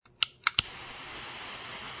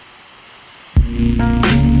Welcome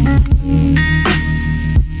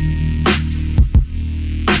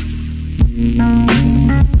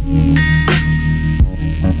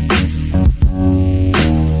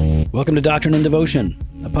to Doctrine and Devotion,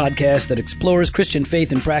 a podcast that explores Christian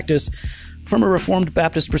faith and practice from a Reformed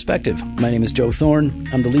Baptist perspective. My name is Joe Thorne.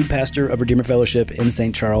 I'm the lead pastor of Redeemer Fellowship in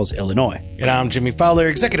St. Charles, Illinois. And I'm Jimmy Fowler,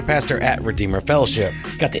 executive pastor at Redeemer Fellowship.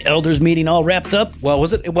 Got the elders meeting all wrapped up? Well,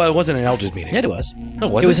 it wasn't an elders meeting. Yeah, it was.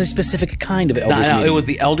 No, it was a specific kind of elders meeting. It was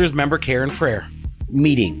the elders member care and prayer.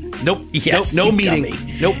 Meeting. Nope. Yes, no you meeting.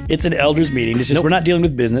 dummy. Nope. It's an elders meeting. It's just Nope. We're not dealing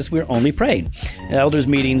with business. We're only praying. Elders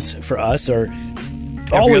meetings for us are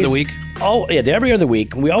Every other week? Every other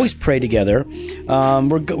week. We always pray together. We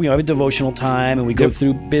have a devotional time, and we go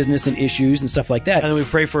through business and issues and stuff like that. And then we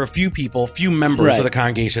pray for a few members of the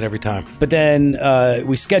congregation every time. But then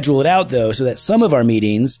we schedule it out, though, so that some of our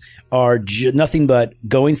meetings are nothing but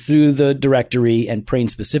going through the directory and praying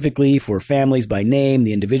specifically for families by name,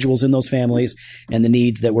 the individuals in those families, and the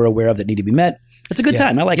needs that we're aware of that need to be met. It's a good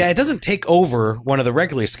time. I like it. Yeah, it doesn't take over one of the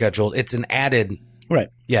regularly scheduled. It's an added. Right.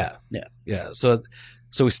 Yeah.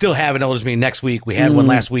 So we still have an elders meeting next week. We had one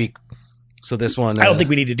last week. So this one. I don't think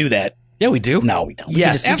we need to do that. Yeah, we do. No, we don't.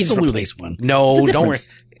 Yes, we can absolutely. replace one. No, don't worry.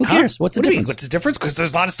 Who cares? What's the What do you mean? difference? What's the difference? Because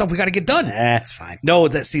there's a lot of stuff we got to get done. That's fine. No,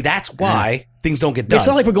 that's why things don't get done. It's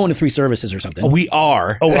not like we're going to 3 services or something. We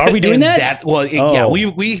are. Oh, are we doing that? Yeah,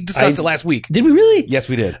 we discussed it last week. Did we really? Yes,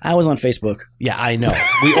 we did. I was on Facebook. Yeah, I know.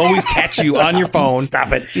 We always catch you on your phone.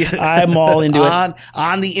 Stop it. I'm all into it.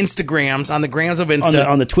 On the Instagrams, on the grams of Insta.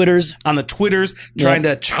 On the Twitters. On the Twitters, trying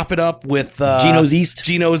to chop it up with Geno's East.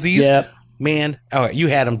 Geno's East. Yep. Man, all right, you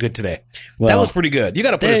had them good today. Well, that was pretty good. You got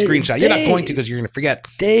to put a screenshot. You're not going to because you're going to forget.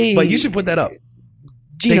 But you should put that up.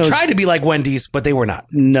 They tried to be like Wendy's, but they were not.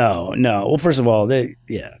 No. Well, first of all,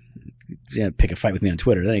 pick a fight with me on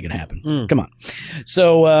Twitter. That ain't going to happen. Come on.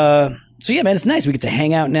 So yeah, man, it's nice. We get to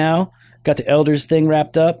hang out now. Got the elders thing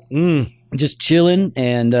wrapped up. Just chilling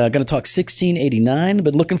and going to talk 1689.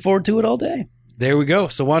 Been looking forward to it all day. There we go.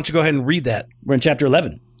 So why don't you go ahead and read that? We're in chapter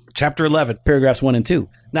 11. Chapter 11. Paragraphs 1 and 2.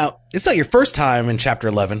 Now, it's not your first time in chapter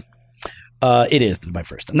 11. It is my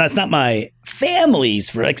first time. That's not my family's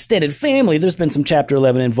for extended family. There's been some chapter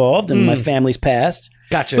 11 involved in my family's past.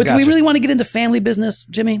 Gotcha. But do we really want to get into family business,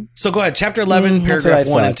 Jimmy? So go ahead. Chapter 11, paragraph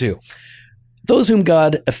 1 and 2. Those whom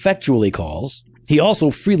God effectually calls, he also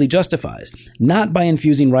freely justifies, not by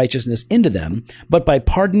infusing righteousness into them, but by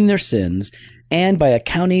pardoning their sins and by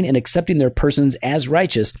accounting and accepting their persons as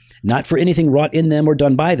righteous, not for anything wrought in them or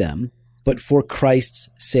done by them, but for Christ's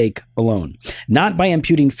sake alone. Not by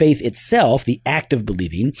imputing faith itself, the act of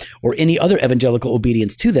believing, or any other evangelical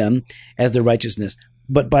obedience to them as their righteousness,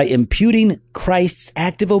 but by imputing Christ's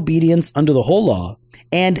active obedience under the whole law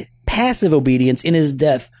and passive obedience in his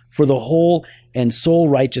death for the whole and sole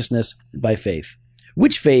righteousness by faith,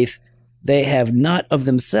 which faith they have not of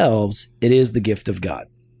themselves, it is the gift of God.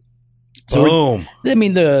 So boom.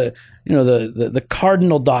 The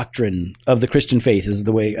cardinal doctrine of the Christian faith is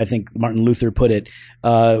the way I think Martin Luther put it.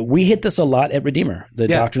 We hit this a lot at Redeemer, the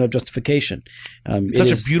doctrine of justification.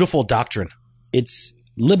 Such a beautiful doctrine. It's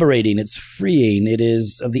liberating. It's freeing. It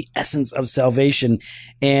is of the essence of salvation.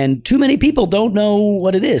 And too many people don't know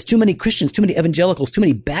what it is. Too many Christians, too many evangelicals, too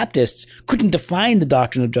many Baptists couldn't define the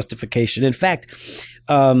doctrine of justification. In fact,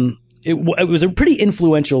 it was a pretty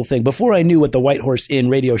influential thing. Before I knew what the White Horse Inn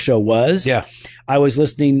radio show was, I was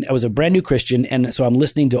listening. I was a brand new Christian, and so I'm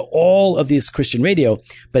listening to all of this Christian radio.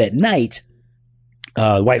 But at night,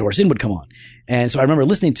 White Horse Inn would come on. And so I remember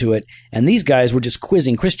listening to it, and these guys were just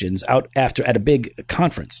quizzing Christians out at a big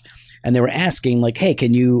conference. And they were asking, like, hey,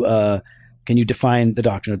 can you define the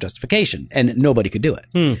doctrine of justification? And nobody could do it.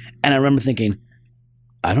 And I remember thinking,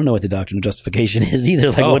 I don't know what the doctrine of justification is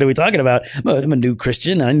either. Like, what are we talking about? I'm a new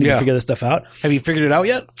Christian. I need to figure this stuff out. Have you figured it out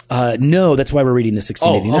yet? No, that's why we're reading the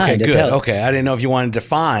 1689. Oh, okay, good. Okay, I didn't know if you wanted to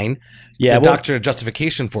define the doctrine of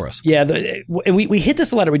justification for us. Yeah, we hit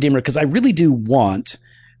this a lot at Redeemer because I really do want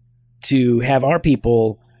to have our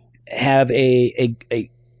people have a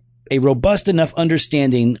robust enough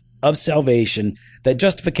understanding of salvation that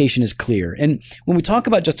justification is clear. And when we talk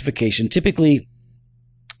about justification, typically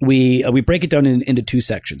we break it down into 2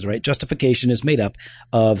 sections, right? Justification is made up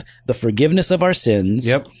of the forgiveness of our sins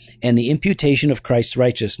and the imputation of Christ's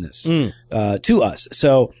righteousness to us.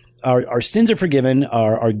 So our sins are forgiven,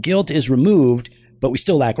 our guilt is removed, but we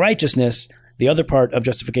still lack righteousness. The other part of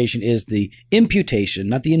justification is the imputation,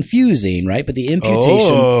 not the infusing, right? But the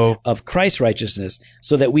imputation of Christ's righteousness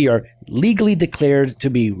so that we are legally declared to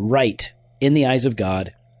be right in the eyes of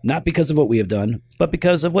God not because of what we have done, but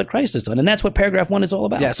because of what Christ has done. And that's what paragraph 1 is all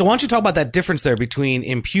about. Yeah. So why don't you talk about that difference there between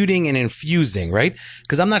imputing and infusing, right?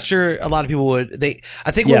 Because I'm not sure a lot of people would.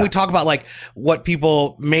 I think when we talk about like what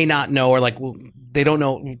people may not know, or like they don't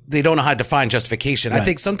know how to define justification. Right. I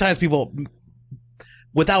think sometimes people,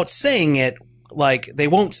 without saying it, like they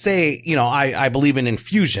won't say, I believe in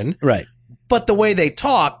infusion. Right. But the way they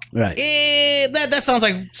talk, right. That sounds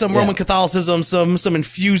like some Roman Catholicism, some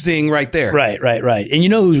infusing right there. Right. And you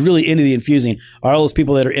know who's really into the infusing are all those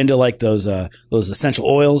people that are into like those essential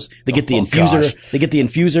oils. They get the infuser. Gosh. They get the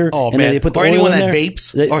infuser. Oh, and man. Then they put the or oil anyone in that there.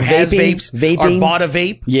 vapes or has vaping, or bought a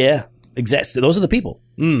vape. Yeah, exactly. Those are the people.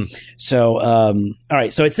 So, all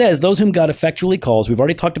right. So it says, those whom God effectually calls, we've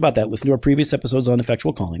already talked about that. Listen to our previous episodes on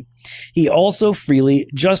effectual calling. He also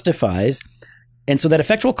freely justifies. And so that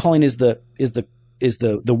effectual calling is the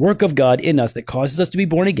work of God in us that causes us to be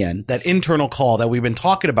born again. That internal call that we've been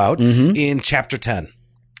talking about in chapter 10.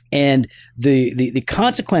 And the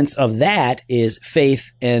consequence of that is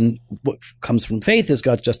faith, and what comes from faith is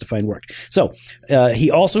God's justifying work. So he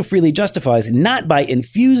also freely justifies, not by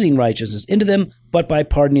infusing righteousness into them, but by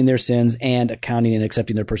pardoning their sins and accounting and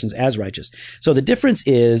accepting their persons as righteous. So the difference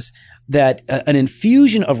is that an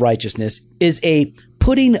infusion of righteousness is a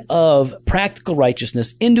putting of practical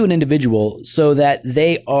righteousness into an individual so that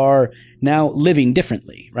they are now living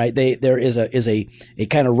differently, right? There is a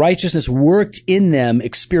kind of righteousness worked in them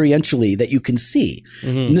experientially that you can see.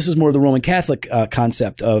 And this is more of the Roman Catholic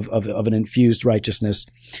concept of an infused righteousness.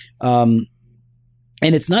 And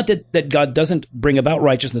it's not that God doesn't bring about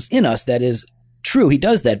righteousness in us. That is true, he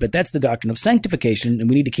does that, but that's the doctrine of sanctification, and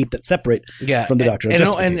we need to keep that separate from the doctrine of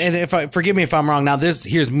justification. And forgive me if I'm wrong. Now,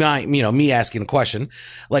 here's me asking a question.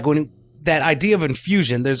 Like when that idea of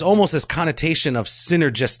infusion, there's almost this connotation of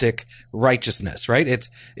synergistic righteousness, right?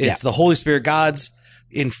 It's the Holy Spirit, God's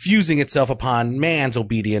infusing itself upon man's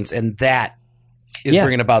obedience, and that is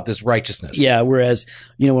bringing about this righteousness. Yeah. Whereas,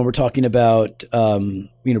 when we're talking about,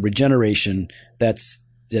 regeneration, that's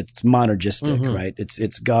monergistic, right?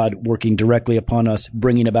 It's God working directly upon us,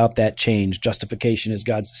 bringing about that change. Justification is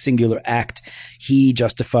God's singular act. He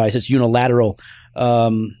justifies. It's unilateral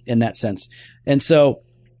in that sense. And so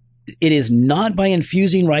it is not by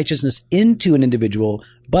infusing righteousness into an individual,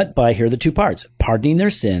 but by, here are the two parts, pardoning their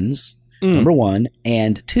sins, number 1,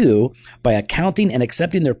 and 2, by accounting and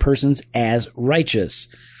accepting their persons as righteous.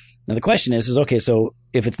 Now the question is okay, so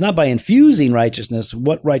if it's not by infusing righteousness,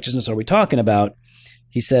 what righteousness are we talking about?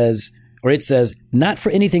 It says, not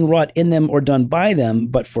for anything wrought in them or done by them,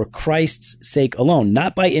 but for Christ's sake alone,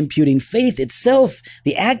 not by imputing faith itself,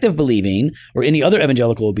 the act of believing, or any other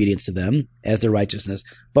evangelical obedience to them as their righteousness,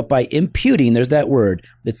 but by imputing, there's that word,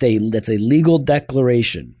 that's a legal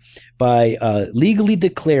declaration, by legally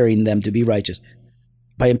declaring them to be righteous,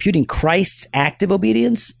 by imputing Christ's active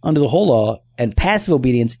obedience under the whole law and passive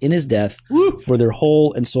obedience in his death for their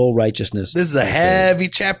whole and sole righteousness. This is a heavy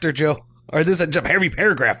chapter, Joe. Or this is a heavy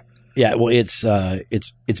paragraph. Yeah, well, it's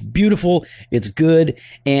beautiful, it's good,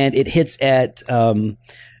 and it hits at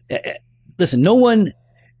listen, no one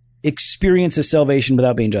experiences salvation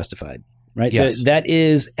without being justified, right? Yes. That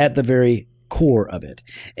is at the very core of it.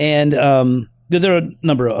 And there are a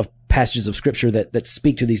number of passages of scripture that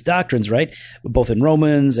speak to these doctrines, right? Both in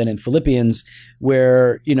Romans and in Philippians,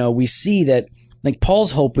 where, we see that like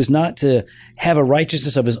Paul's hope was not to have a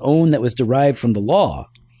righteousness of his own that was derived from the law,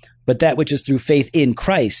 but that which is through faith in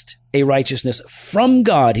Christ, a righteousness from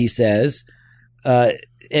God, he says.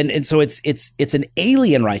 And so it's an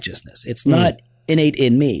alien righteousness. It's not innate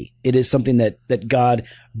in me. It is something that God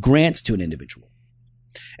grants to an individual.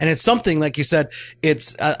 And it's something, like you said,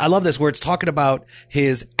 I love this, where it's talking about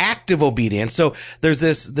his active obedience. So there's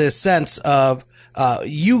this sense of,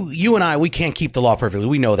 you and I, we can't keep the law perfectly.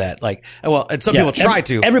 We know that. Like, well, and some people try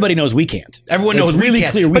to. Everybody knows we can't. Everyone knows we really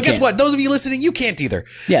can't. Clear we but guess can't. what? Those of you listening, you can't either.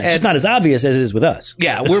 Yeah, it's just not as obvious as it is with us.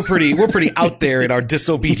 Yeah, we're pretty out there in our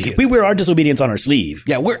disobedience. We wear our disobedience on our sleeve.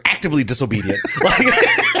 Yeah, we're actively disobedient.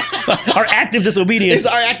 Our active disobedience.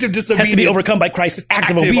 Has to be overcome by Christ's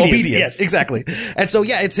active obedience. Yes. Exactly. And so,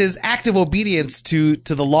 it's his active obedience to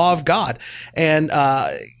the law of God. And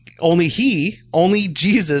only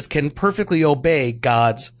Jesus can perfectly obey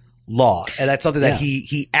God's law. And that's something that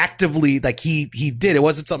he actively, like he did. It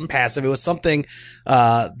wasn't something passive. It was something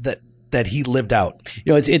that he lived out.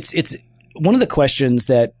 It's one of the questions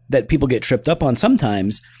that people get tripped up on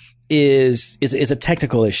sometimes is a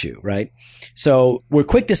technical issue, right? So we're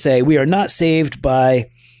quick to say we are not saved by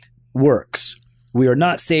works. We are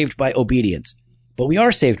not saved by obedience. but we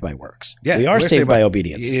are saved by works. Yeah, we are saved by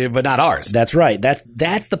obedience. Yeah, but not ours. That's right.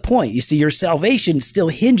 That's the point. You see, your salvation still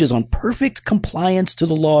hinges on perfect compliance to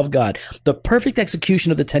the law of God, the perfect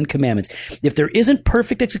execution of the 10 Commandments. If there isn't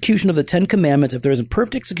perfect execution of the 10 Commandments, if there isn't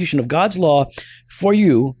perfect execution of God's law for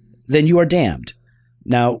you, then you are damned.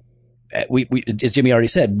 Now, we as Jimmy already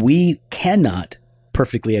said, we cannot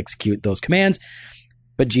perfectly execute those commands,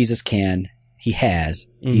 but Jesus can. He has.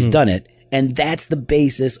 He's done it. And that's the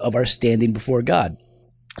basis of our standing before God.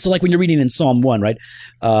 So like when you're reading in Psalm 1, right?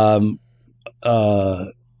 I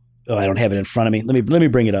don't have it in front of me. Let me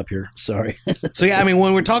bring it up here. Sorry. So yeah, I mean,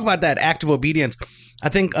 when we're talking about that act of obedience, I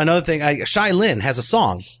think another thing, Shai Lin has a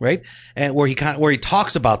song, right? And where he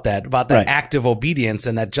talks about that right. Act of obedience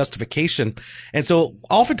and that justification. And so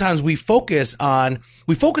oftentimes we focus a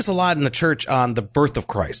lot in the church on the birth of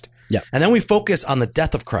Christ. Yeah. And then we focus on the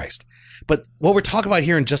death of Christ. But what we're talking about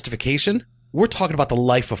here in justification, we're talking about the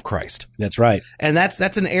life of Christ. That's right. And that's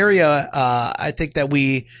an area, I think that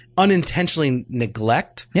we unintentionally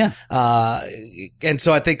neglect. Yeah. And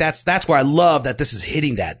so I think that's where I love that this is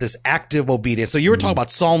hitting this active obedience. So you were talking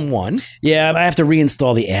about Psalm 1. Yeah, I have to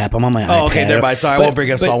reinstall the app. I'm on my iPad. Oh, okay, never mind. Sorry, I won't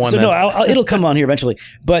bring up Psalm 1 so then. No, it'll come on here eventually.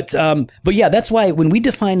 But yeah, that's why when we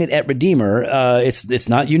define it at Redeemer, it's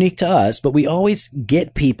not unique to us, but we always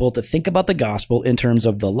get people to think about the gospel in terms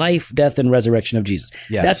of the life, death, and resurrection of Jesus.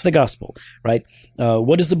 Yes. That's the gospel, right?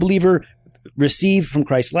 What does the believer receive from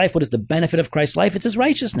Christ's life? What is the benefit of Christ's life? It's his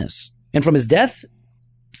righteousness. And from his death,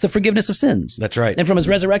 it's the forgiveness of sins. That's right. And from his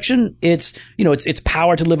resurrection, it's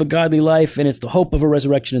power to live a godly life, and it's the hope of a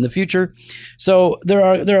resurrection in the future. So there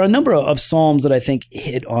are a number of psalms that I think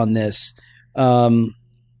hit on this. And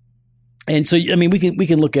so I mean we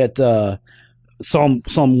can look at Psalm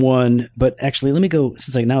 1, but actually let me go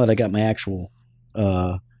now that I got my actual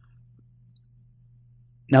now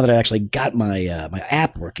that I actually got my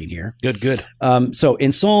app working here. Good. So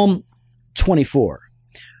in Psalm 24,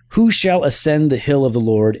 who shall ascend the hill of the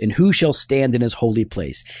Lord, and who shall stand in his holy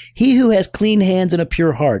place? He who has clean hands and a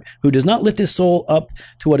pure heart, who does not lift his soul up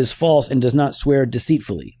to what is false and does not swear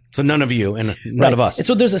deceitfully. So none of you and none of us. And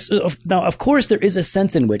so now, of course, there is a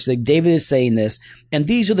sense in which David is saying this, and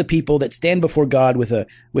these are the people that stand before God with a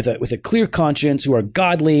clear conscience, who are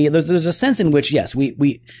godly. There's a sense in which, yes,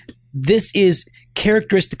 this is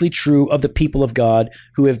characteristically true of the people of God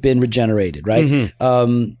who have been regenerated, right?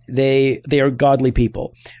 Mm-hmm. They are godly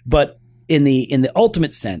people, but in the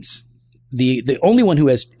ultimate sense, the only one who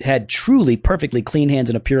has had truly perfectly clean hands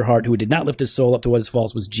and a pure heart, who did not lift his soul up to what is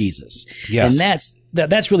false, was Jesus. Yes. And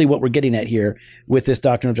that's really what we're getting at here with this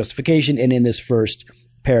doctrine of justification and in this first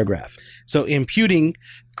paragraph. So imputing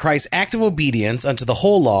Christ's active obedience unto the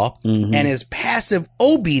whole law and his passive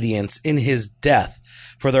obedience in his death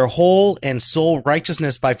for their whole and sole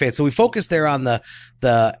righteousness by faith. So we focus there on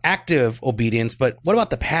the active obedience, but what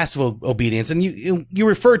about the passive obedience? And you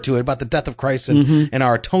referred to it about the death of Christ and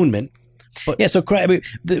our atonement. But, yeah, so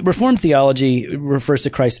the Reformed theology refers to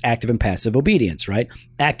Christ's active and passive obedience, right?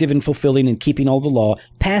 Active in fulfilling and keeping all the law,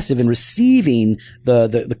 passive in receiving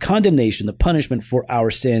the condemnation, the punishment for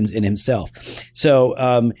our sins in himself.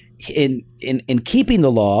 So in keeping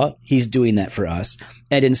the law, he's doing that for us,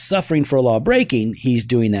 and in suffering for law breaking, he's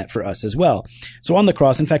doing that for us as well. So on the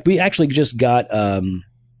cross, in fact, we actually just got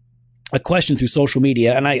a question through social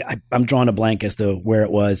media, and I'm drawing a blank as to where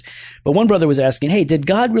it was. But one brother was asking, hey, did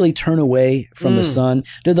God really turn away from the Son?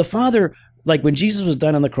 Did the Father, like when Jesus was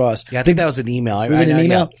done on the cross? Yeah, I think that was an email. Was it an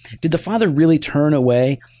email? Yeah. Did the Father really turn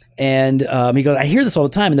away? And he goes, I hear this all the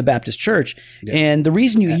time in the Baptist church. Yeah. And the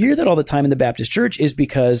reason you hear that all the time in the Baptist church is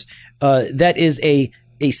because that is a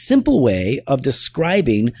simple way of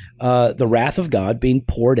describing the wrath of God being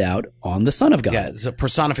poured out on the Son of God. Yeah, it's a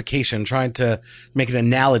personification, trying to make an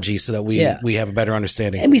analogy so that we have a better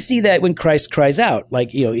understanding. And we see that when Christ cries out,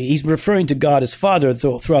 like, he's referring to God as Father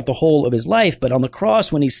throughout the whole of his life, but on the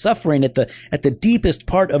cross, when he's suffering at the deepest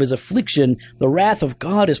part of his affliction, the wrath of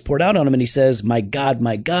God is poured out on him, and he says, my God,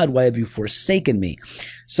 why have you forsaken me?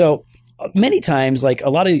 So many times, like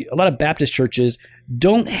a lot of Baptist churches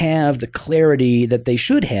don't have the clarity that they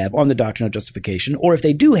should have on the doctrine of justification, or if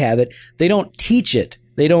they do have it, they don't teach it.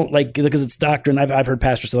 They don't, like, because it's doctrine. I've heard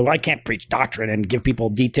pastors say, well, I can't preach doctrine and give people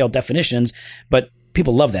detailed definitions, but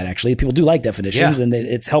people love that, actually. People do like definitions, and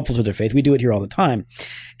it's helpful to their faith. We do it here all the time.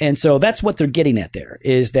 And so that's what they're getting at there,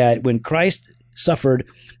 is that when Christ suffered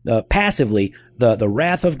passively the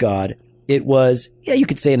wrath of God, it was, you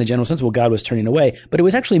could say in a general sense, well, God was turning away, but it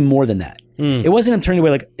was actually more than that. It wasn't him turning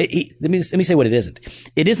away let me say what it isn't.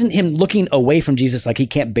 It isn't him looking away from Jesus like he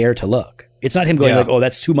can't bear to look. It's not him going like, oh,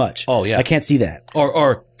 that's too much. Oh, yeah. I can't see that.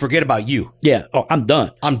 Or forget about you. Yeah. Oh, I'm done.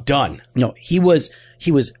 I'm done. No, he was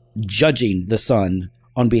judging the Son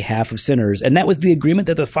on behalf of sinners. And that was the agreement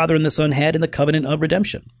that the Father and the Son had in the covenant of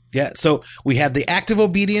redemption. Yeah. So we have the active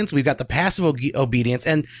obedience. We've got the passive obedience.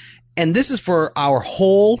 And this is for our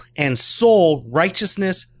whole and soul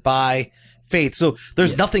righteousness by faith. So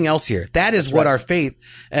there's nothing else here. That is what our faith,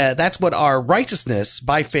 that's what our righteousness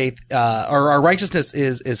by faith, or our righteousness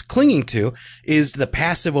is clinging to, is the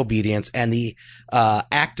passive obedience and the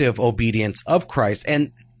active obedience of Christ.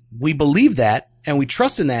 And we believe that, and we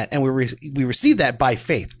trust in that, and we receive that by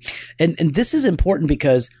faith. And this is important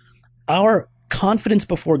because our confidence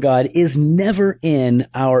before God is never in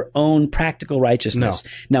our own practical righteousness.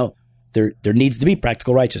 No. Now, there needs to be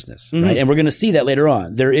practical righteousness, right? And we're going to see that later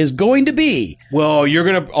on. There is going to be. Well, you're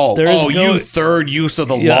going to, you third use of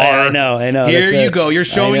the law. I know. Here you go. You're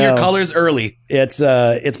showing your colors early. It's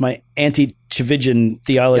my anti-Chivigian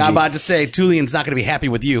theology. Yeah, I'm about to say, Tullian's not going to be happy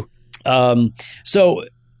with you. So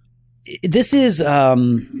this is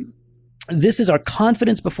our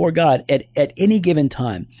confidence before God at any given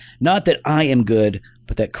time. Not that I am good,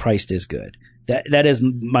 but that Christ is good. That is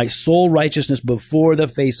my sole righteousness before the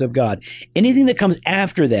face of God. Anything that comes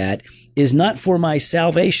after that is not for my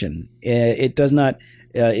salvation. It does not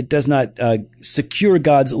secure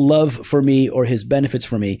God's love for me or his benefits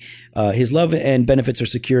for me. His love and benefits are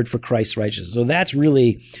secured for Christ's righteousness. So that's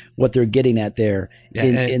really what they're getting at there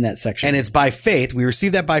in that section. And it's by faith. We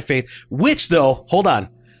receive that by faith, which though, hold on,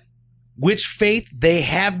 which faith they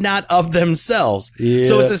have not of themselves. Yeah.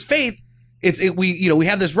 So it says faith. We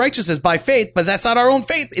have this righteousness by faith, but that's not our own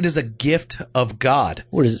faith. It is a gift of God.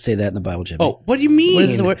 Where does it say that in the Bible, Jimmy? Oh, what do you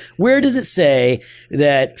mean? Where does it say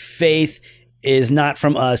that faith is not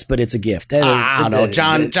from us, but it's a gift? I don't know.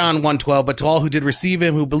 John 1:12, but to all who did receive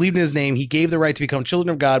him, who believed in his name, he gave the right to become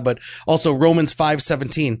children of God. But also Romans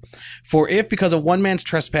 5:17, for if because of one man's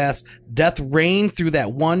trespass, death reigned through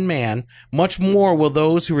that one man, much more will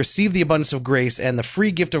those who receive the abundance of grace and the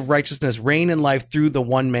free gift of righteousness reign in life through the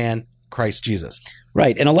one man, Christ Jesus.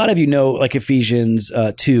 Right. And a lot of you know, like Ephesians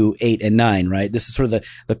 2, 8, and 9, right? This is sort of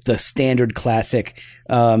the standard classic.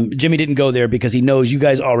 Jimmy didn't go there because he knows you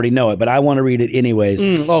guys already know it, but I want to read it anyways.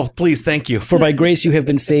 Please. Thank you. For by grace you have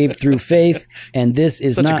been saved through faith, and this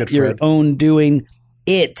is not your own doing.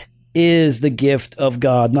 It is the gift of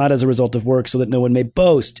God, not as a result of work, so that no one may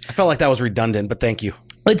boast. I felt like that was redundant, but thank you.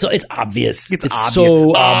 It's obvious. It's obvious.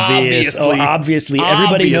 So obvious. Obviously.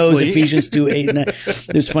 Everybody knows Ephesians 2, 8, and 9.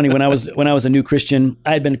 It was funny when I was a new Christian.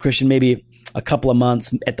 I had been a Christian maybe a couple of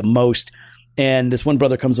months at the most, and this one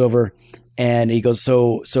brother comes over and he goes,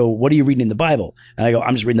 so what are you reading in the Bible? And I go,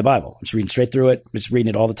 I'm just reading the Bible. I'm just reading straight through it. I'm just reading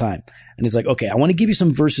it all the time. And he's like, okay, I want to give you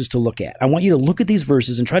some verses to look at. I want you to look at these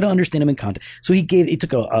verses and try to understand them in context. So he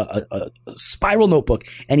took a spiral notebook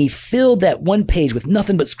and he filled that one page with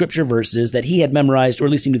nothing but scripture verses that he had memorized, or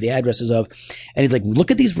at least he knew the addresses of. And he's like,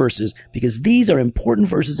 look at these verses because these are important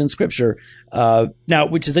verses in scripture. Now,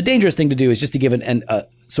 which is a dangerous thing to do, is just to give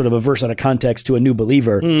sort of a verse out of context to a new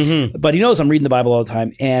believer. Mm-hmm. But he knows I'm reading the Bible all the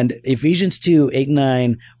time. And Ephesians 2, 8, and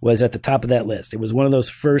 9 was at the top of that list. It was one of those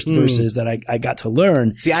first verses that I got to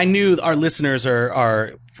learn. See, I knew our listeners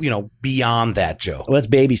are beyond that, Joe. Well, that's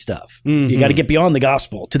baby stuff. Mm-hmm. You got to get beyond the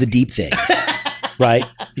gospel to the deep things. Right?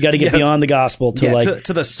 You got to get beyond the gospel to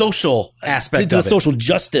to the social aspect to the social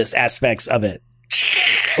justice aspects of it.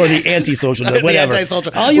 Or the anti-social, whatever. The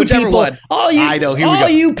anti-social, whichever people, one. I know, here we go. All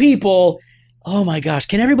you people... Oh my gosh!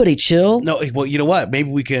 Can everybody chill? No, well, you know what?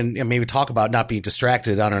 Maybe we can talk about not being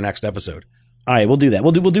distracted on our next episode. All right, we'll do that.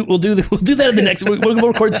 We'll do that in the next. We'll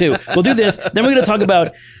record 2. We'll do this. Then we're going to talk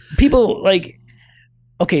about people like.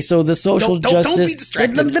 Okay, so the social justice. Don't be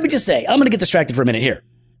distracted. Let me just say, I'm going to get distracted for a minute here.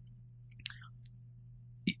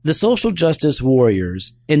 The social justice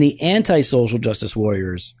warriors and the anti-social justice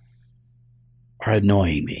warriors are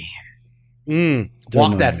annoying me.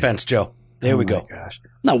 Walk that fence, Joe. There we go. Gosh.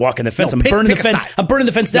 I'm not walking the fence. I'm burning the fence. I'm burning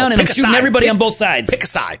the fence down, and I'm shooting everybody on both sides. Pick a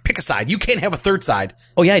side. Pick a side. You can't have a third side.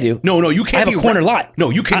 Oh yeah, I do. No, you can't. I have a corner lot.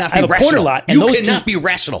 No, you cannot be rational. I have a corner lot, and you cannot be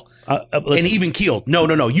rational and even keeled.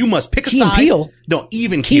 No. You must pick a side. Key and Peele. No,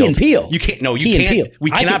 even keeled. Key and Peele. You can't. No, you can't.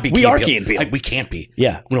 We cannot be. We are Key and Peele. We can't be.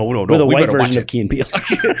 Yeah. No. We're the white version of Key and Peele.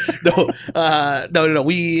 No.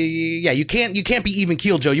 You can't be even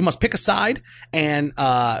keeled, Joe. You must pick a side and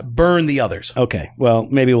burn the others. Okay. Well,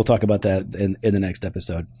 maybe we'll talk about that in the next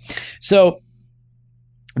episode. So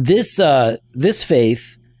this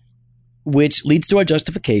faith, which leads to our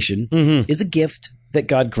justification, is a gift that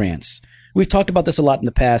God grants. We've talked about this a lot in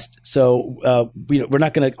the past, so we're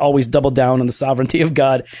not going to always double down on the sovereignty of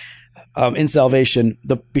God in salvation,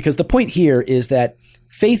 because the point here is that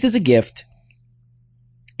faith is a gift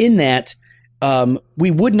in that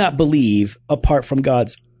we would not believe apart from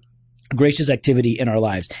God's gracious activity in our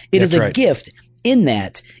lives. It is a gift in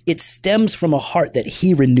that it stems from a heart that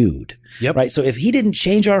he renewed. Yep. Right. So if he didn't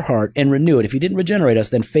change our heart and renew it, if he didn't regenerate us,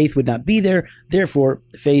 then faith would not be there. Therefore,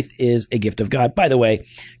 faith is a gift of God. By the way,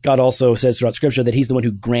 God also says throughout Scripture that he's the one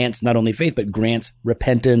who grants not only faith, but grants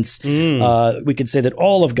repentance. We could say that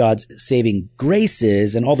all of God's saving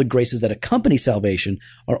graces and all the graces that accompany salvation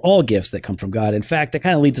are all gifts that come from God. In fact, that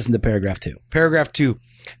kind of leads us into paragraph 2. Paragraph 2.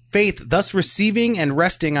 Faith, thus receiving and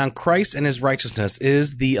resting on Christ and his righteousness,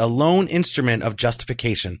 is the alone instrument of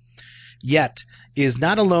justification. Yet is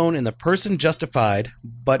not alone in the person justified,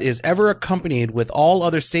 but is ever accompanied with all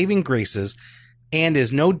other saving graces, and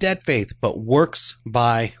is no dead faith, but works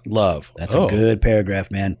by love. That's a good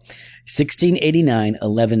paragraph, man. 1689,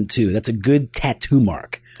 11:2. That's a good tattoo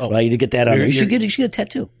mark. Right, you to get that on there. You should get a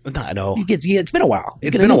tattoo. I know. It's been a while.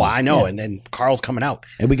 It's been a while, I know. Yeah. And then Carl's coming out.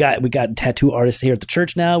 And we got tattoo artists here at the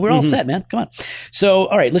church now. We're all set, man. Come on. So,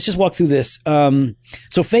 all right, let's just walk through this.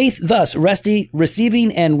 So faith, thus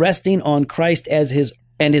receiving and resting on Christ as his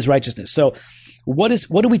righteousness. So what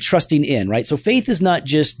are we trusting in, right? So faith is not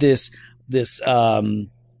just this this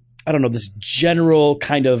general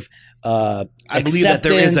kind of I believe that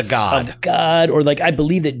there is a God. Of God, or like I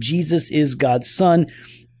believe that Jesus is God's son.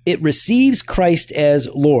 It receives Christ as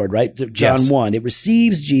Lord, right? John 1. It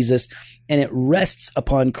receives Jesus and it rests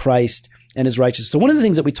upon Christ and his righteousness. So one of the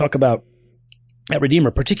things that we talk about at Redeemer,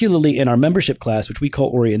 particularly in our membership class, which we call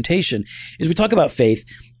orientation, is we talk about faith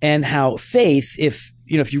and how faith, if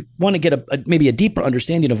you want to get maybe a deeper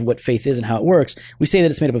understanding of what faith is and how it works, we say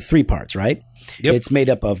that it's made up of 3 parts, right? Yep. It's made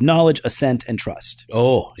up of knowledge, assent, and trust.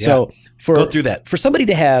 Oh, yeah. So go through that. For somebody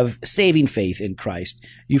to have saving faith in Christ,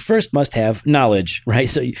 you first must have knowledge, right?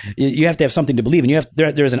 So you have to have something to believe in.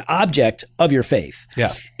 There's an object of your faith.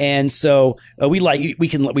 Yeah. And so we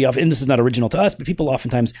often, and this is not original to us, but people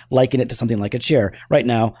oftentimes liken it to something like a chair. Right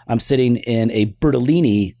now, I'm sitting in a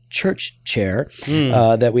Bertolini church chair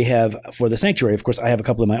that we have for the sanctuary. Of course, I have a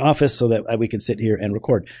couple in my office so that we can sit here and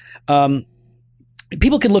record.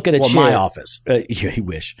 People can look at a chair. Well, my office. You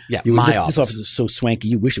wish. Yeah, this office. This office is so swanky.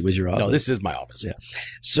 You wish it was your office. No, this is my office. Yeah.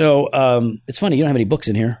 So it's funny. You don't have any books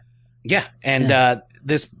in here. Yeah, and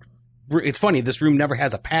it's funny. This room never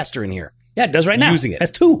has a pastor in here. Yeah, it does right now. Using it.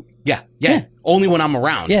 That's 2. Yeah. Only when I'm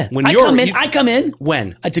around. Yeah. When I come in.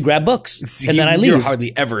 When? To grab books. And then I leave. You're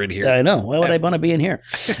hardly ever in here. I know. Why would I want to be in here?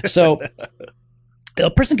 So a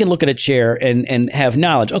person can look at a chair and have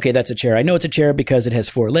knowledge. Okay, that's a chair. I know it's a chair because it has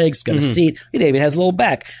 4 legs, it's got a seat, it even has a little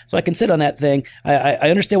back. So I can sit on that thing. I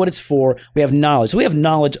understand what it's for. We have knowledge. So we have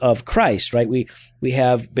knowledge of Christ, right? We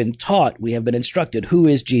have been taught, we have been instructed. Who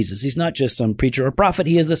is Jesus? He's not just some preacher or prophet.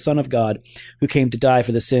 He is the Son of God who came to die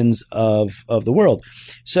for the sins of the world.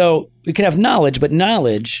 So we can have knowledge, but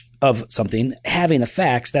knowledge of something, having the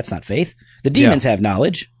facts, that's not faith. The demons have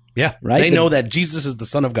knowledge. Yeah, right. They know that Jesus is the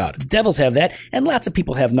Son of God. The devils have that, and lots of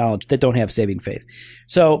people have knowledge that don't have saving faith.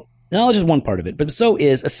 So knowledge is one part of it, but so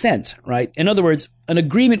is assent, right? In other words, an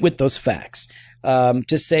agreement with those facts,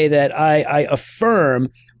 to say that I affirm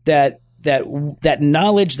that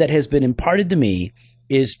knowledge that has been imparted to me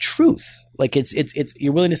is truth. Like it's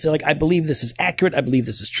you're willing to say, like, I believe this is accurate. I believe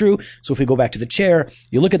this is true. So if we go back to the chair,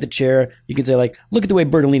 you look at the chair, you can say, like, look at the way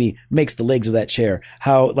Bertolini makes the legs of that chair.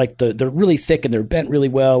 How like they're really thick and they're bent really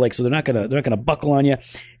well. Like, so they're not gonna buckle on you.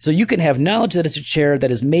 So you can have knowledge that it's a chair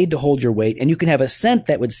that is made to hold your weight, and you can have assent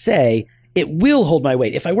that would say it will hold my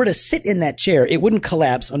weight. If I were to sit in that chair, it wouldn't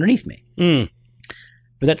collapse underneath me.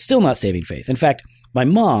 But that's still not saving faith. In fact, my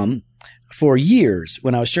mom, for years,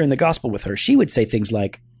 when I was sharing the gospel with her, she would say things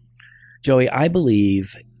like, Joey, I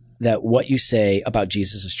believe that what you say about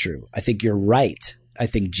Jesus is true. I think you're right. I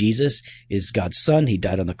think Jesus is God's son. He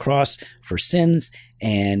died on the cross for sins.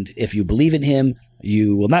 And if you believe in him,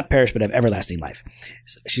 you will not perish, but have everlasting life.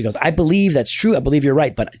 So she goes, I believe that's true. I believe you're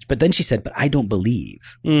right. But then she said, but I don't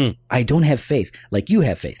believe. I don't have faith like you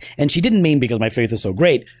have faith. And she didn't mean because my faith is so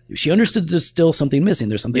great. She understood there's still something missing.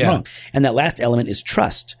 There's something wrong. And that last element is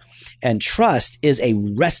trust. And trust is a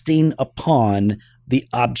resting upon the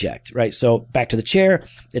object, right? So back to the chair,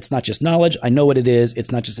 it's not just knowledge. I know what it is.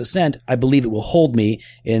 It's not just assent. I believe it will hold me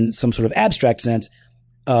in some sort of abstract sense.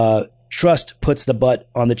 Trust puts the butt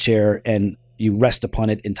on the chair and you rest upon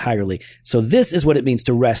it entirely. So this is what it means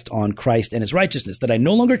to rest on Christ and his righteousness, that I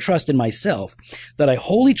no longer trust in myself, that I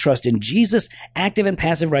wholly trust in Jesus' active and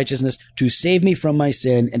passive righteousness to save me from my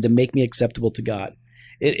sin and to make me acceptable to God.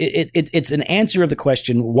 It's an answer of the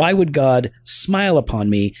question, why would God smile upon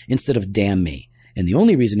me instead of damn me? And the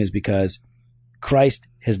only reason is because Christ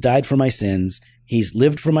has died for my sins. He's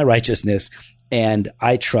lived for my righteousness, and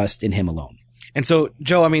I trust in him alone. And so,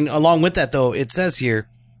 Joe, I mean, along with that, though, it says here,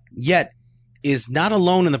 yet is not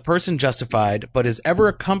alone in the person justified, but is ever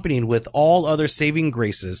accompanied with all other saving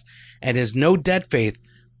graces, and is no dead faith,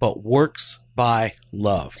 but works by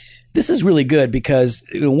love. This is really good because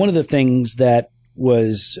one of the things that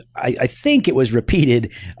was, I think it was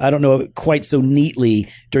repeated, I don't know quite so neatly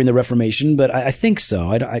during the Reformation, but I think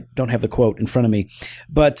so. I don't have the quote in front of me.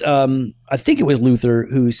 But I think it was Luther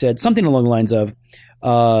who said something along the lines of,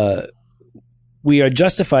 we are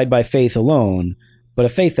justified by faith alone, but a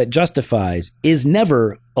faith that justifies is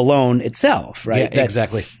never alone itself, right? Yeah,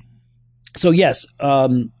 exactly. So yes,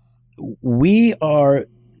 we are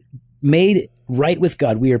made right with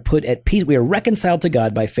God. We are put at peace. We are reconciled to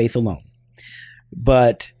God by faith alone.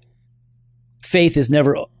 But faith is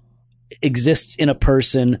never exists in a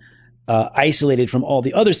person isolated from all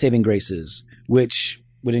the other saving graces, which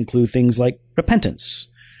would include things like repentance,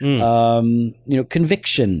 conviction,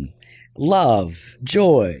 love,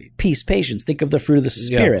 joy, peace, patience. Think of the fruit of the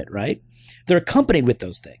Spirit, right? They're accompanied with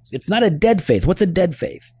those things. It's not a dead faith. What's a dead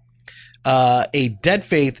faith? A dead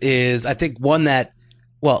faith is, I think, one that,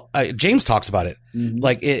 James talks about it. Mm-hmm.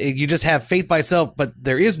 Like you just have faith by itself, but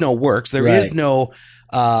there is no works. There is no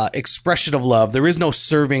expression of love. There is no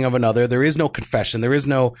serving of another. There is no confession. There is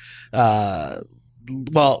no,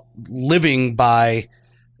 living by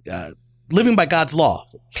God's law.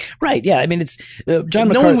 Right. Yeah. I mean, it's John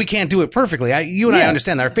MacArthur. Knowing we can't do it perfectly. You and I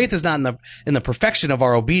understand that our faith is not in the perfection of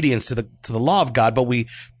our obedience to the law of God, but we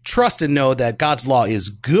trust and know that God's law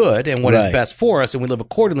is good and what is best for us, and we live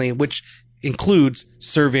accordingly, which includes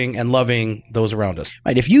serving and loving those around us.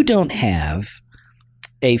 Right. If you don't have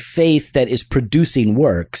a faith that is producing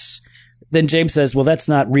works, then James says, well, that's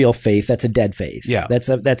not real faith. That's a dead faith. Yeah.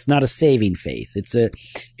 That's not a saving faith. It's a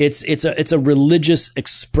religious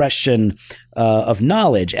expression of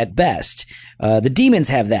knowledge at best. The demons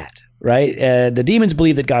have that, right? The demons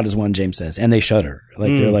believe that God is one, James says, and they shudder.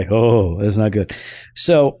 They're like, oh, that's not good.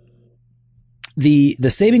 So the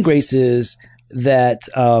saving graces that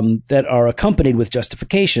are accompanied with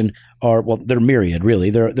justification they're myriad, really.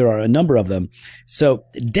 There are a number of them. So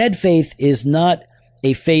dead faith is not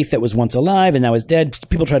a faith that was once alive and now is dead.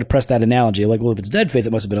 People try to press that analogy. Like, well, if it's dead faith,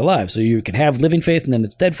 it must have been alive. So you can have living faith and then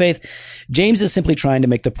it's dead faith. James is simply trying to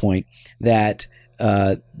make the point that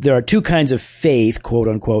there are two kinds of faith, quote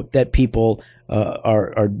unquote, that people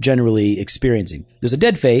are generally experiencing. There's a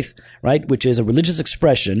dead faith, right, which is a religious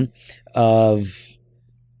expression of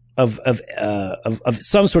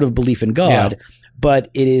some sort of belief in God, but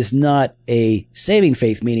it is not a saving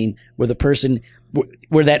faith, meaning where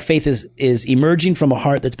that faith is emerging from a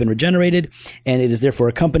heart that's been regenerated, and it is therefore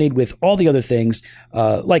accompanied with all the other things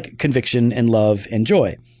like conviction and love and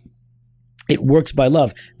joy. It works by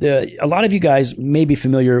love. A lot of you guys may be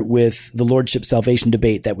familiar with the Lordship Salvation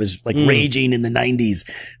debate that was raging in the 90s.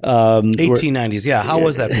 1890s, yeah. How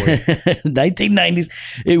was that for you? 1990s.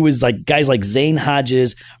 It was like guys like Zane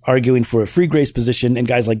Hodges arguing for a free grace position and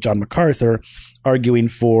guys like John MacArthur arguing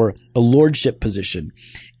for a lordship position.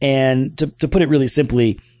 And to put it really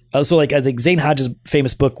simply, I think Zane Hodges'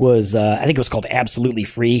 famous book was, I think it was called Absolutely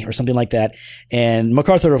Free or something like that. And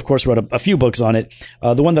MacArthur, of course, wrote a few books on it.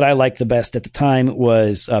 The one that I liked the best at the time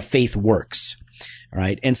was Faith Works. All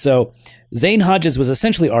right. And so Zane Hodges was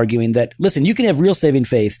essentially arguing that, listen, you can have real saving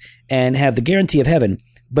faith and have the guarantee of heaven,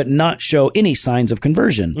 but not show any signs of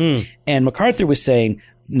conversion. And MacArthur was saying,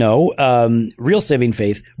 no, real saving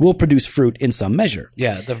faith will produce fruit in some measure.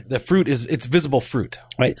 Yeah, the fruit it's visible fruit.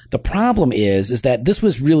 Right. The problem is that this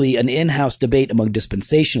was really an in-house debate among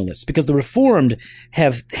dispensationalists because the Reformed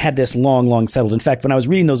have had this long settled. In fact, when I was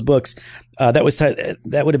reading those books,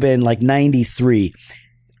 that would have been like 93.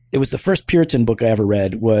 It was the first Puritan book I ever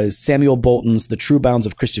read was Samuel Bolton's The True Bounds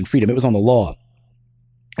of Christian Freedom. It was on the law.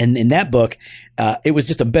 And in that book, it was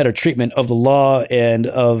just a better treatment of the law and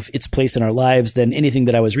of its place in our lives than anything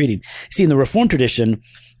that I was reading. See, in the Reformed tradition,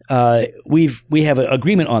 we have an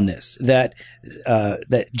agreement on this, that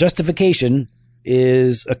justification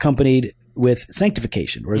is accompanied with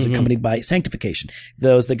sanctification, or is accompanied by sanctification.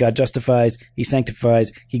 Those that God justifies, he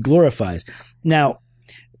sanctifies, he glorifies. Now,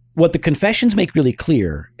 what the confessions make really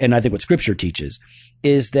clear, and I think what Scripture teaches,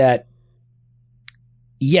 is that,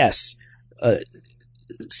 yes,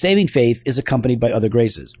 saving faith is accompanied by other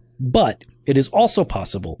graces, but it is also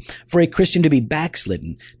possible for a Christian to be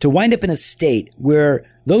backslidden, to wind up in a state where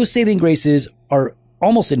those saving graces are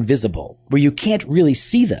almost invisible, where you can't really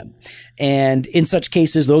see them. And in such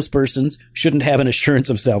cases, those persons shouldn't have an assurance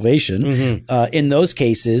of salvation. In those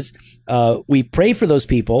cases, we pray for those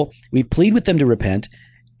people, we plead with them to repent,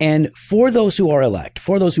 and for those who are elect,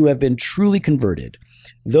 for those who have been truly converted,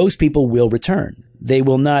 those people will return. They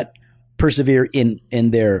will not persevere in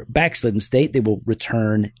their backslidden state, they will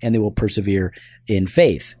return and they will persevere in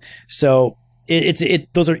faith. So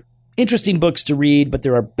those are interesting books to read, but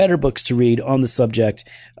there are better books to read on the subject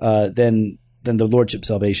than the Lordship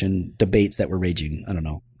Salvation debates that were raging, I don't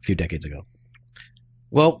know, a few decades ago.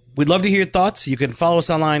 Well, we'd love to hear your thoughts. You can follow us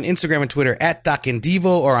online, Instagram and Twitter at DocInDevo,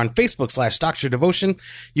 or on Facebook /DrDevotion.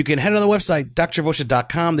 You can head on the website,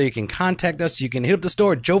 drdevotion.com. There you can contact us. You can hit up the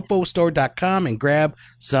store, jofostore.com, and grab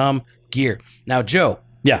some gear. Now, Joe.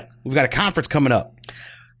 Yeah. We've got a conference coming up.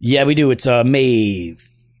 Yeah, we do. It's May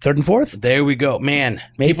 3rd and 4th. There we go. Man,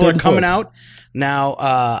 people are coming out. Now,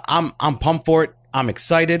 I'm pumped for it. I'm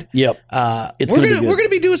excited. Yep. We're gonna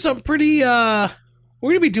be doing something pretty, we're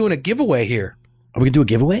gonna be doing a giveaway here. Are we going to do a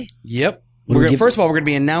giveaway? Yep. First of all, we're going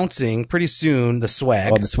to be announcing pretty soon the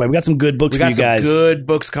swag. Oh, the swag. We got some good books for you guys. We got some good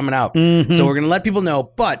books coming out. Mm-hmm. So we're going to let people know.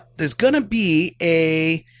 But there's going to be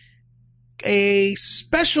a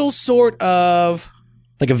special sort of...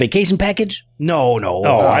 Like a vacation package? No.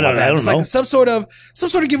 Oh, I don't know. Like some sort of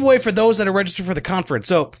giveaway for those that are registered for the conference.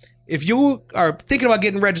 So if you are thinking about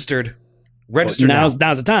getting register now. Now's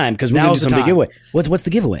the time, because we're going to do some big giveaway. What's the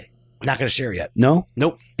giveaway? Not going to share yet. No?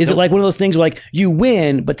 Nope. Is it like one of those things where like you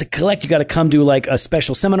win, but to collect, you got to come to like a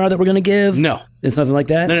special seminar that we're going to give? No. It's nothing like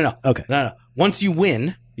that? No. Okay. No. Once you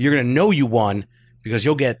win, you're going to know you won because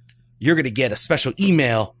you're going to get a special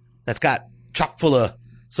email that's got chock full of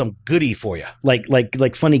some goodie for you.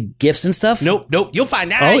 Like funny gifts and stuff? Nope. You'll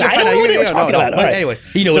find out. I don't know what you're talking about. But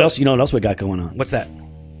anyways. You know what else we got going on? What's that?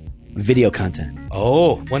 Video content.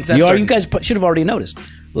 Oh, when's that starting? You guys should have already noticed.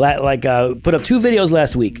 Put up 2 videos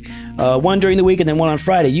last week, one during the week and then one on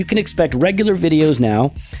Friday. You can expect regular videos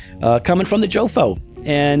now coming from the JoFo.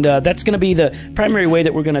 And that's going to be the primary way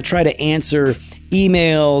that we're going to try to answer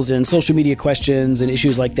emails and social media questions and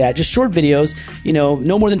issues like that. Just short videos,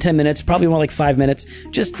 no more than 10 minutes, probably more like 5 minutes.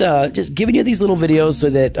 Just giving you these little videos so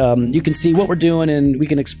that you can see what we're doing and we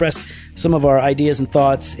can express some of our ideas and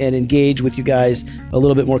thoughts and engage with you guys a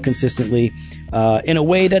little bit more consistently in a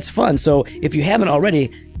way that's fun. So if you haven't already,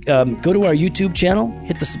 go to our YouTube channel,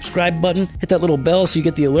 hit the subscribe button, hit that little bell so you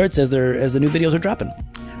get the alerts as the new videos are dropping.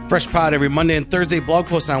 Fresh pod every Monday and Thursday, blog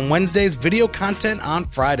posts on Wednesdays, video content on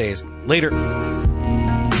Fridays. Later.